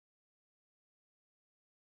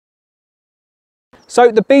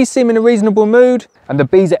So the bees seem in a reasonable mood, and the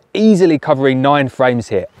bees are easily covering 9 frames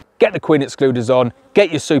here. Get the queen excluders on,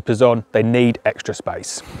 get your supers on, they need extra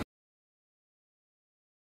space.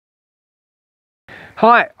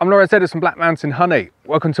 Hi, I'm Lawrence Edwards from Black Mountain Honey.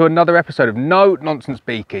 Welcome to another episode of No Nonsense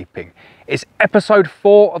Beekeeping. It's episode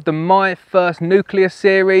 4 of the My First Nucleus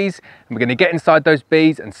series, and we're going to get inside those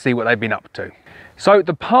bees and see what they've been up to. So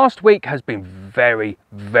the past week has been very,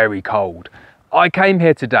 very cold. I came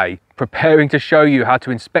here today preparing to show you how to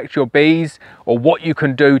inspect your bees, or what you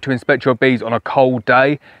can do to inspect your bees on a cold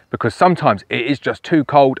day, because sometimes it is just too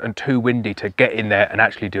cold and too windy to get in there and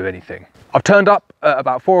actually do anything. I've turned up at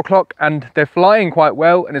about 4 o'clock and they're flying quite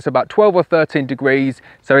well, and it's about 12 or 13 degrees,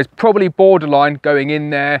 so it's probably borderline going in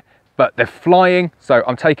there, but they're flying, so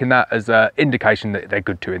I'm taking that as an indication that they're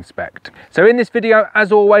good to inspect. So in this video,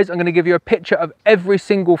 as always, I'm going to give you a picture of every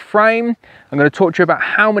single frame. I'm going to talk to you about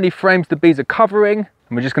how many frames the bees are covering,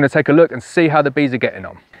 and we're just going to take a look and see how the bees are getting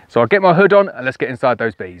on. So I'll get my hood on and let's get inside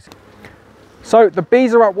those bees. So the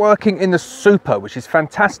bees are up working in the super, which is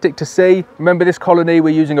fantastic to see. Remember, this colony, we're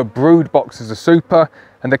using a brood box as a super,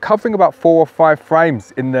 and they're covering about 4 or 5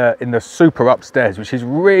 frames in the super upstairs, which is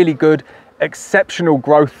really good. Exceptional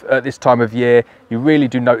growth at this time of year. You really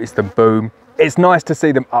do notice them boom. It's nice to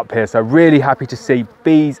see them up here, so really happy to see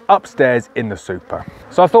bees upstairs in the super.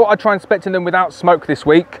 So I thought I'd try inspecting them without smoke this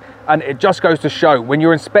week, and it just goes to show when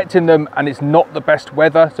you're inspecting them and it's not the best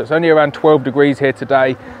weather, so it's only around 12 degrees here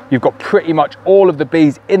today, you've got pretty much all of the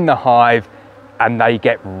bees in the hive and they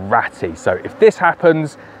get ratty. So if this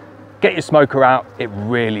happens, get your smoker out, it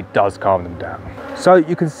really does calm them down. So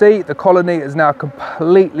you can see the colony is now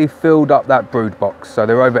completely filled up that brood box. So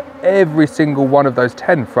they're over every single one of those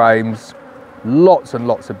 10 frames, lots and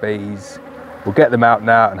lots of bees. We'll get them out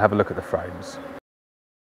now and have a look at the frames.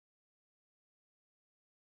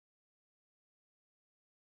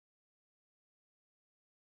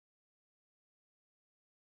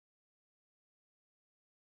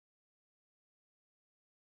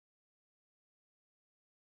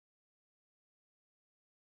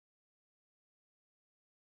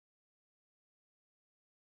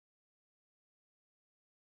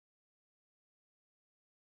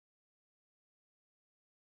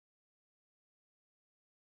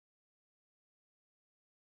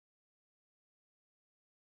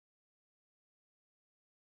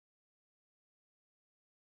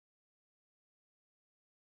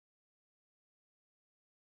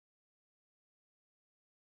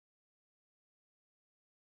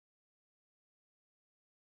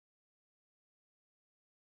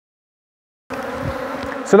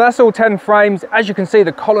 So that's all 10 frames. As you can see,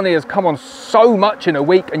 the colony has come on so much in a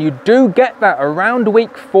week, and you do get that around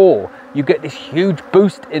week 4. You get this huge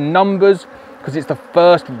boost in numbers because it's the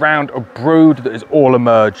first round of brood that is all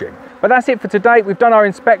emerging. But that's it for today. We've done our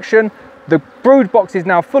inspection. The brood box is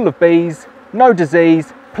now full of bees, no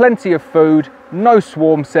disease, plenty of food, no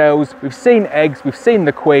swarm cells. We've seen eggs, we've seen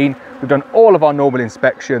the queen. We've done all of our normal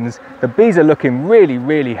inspections. The bees are looking really,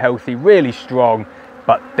 really healthy, really strong,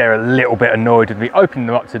 but they're a little bit annoyed with me opening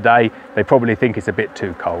them up today. They probably think it's a bit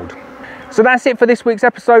too cold. So that's it for this week's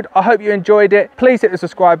episode. I hope you enjoyed it. Please hit the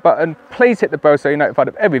subscribe button. Please hit the bell so you're notified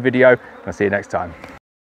of every video. And I'll see you next time.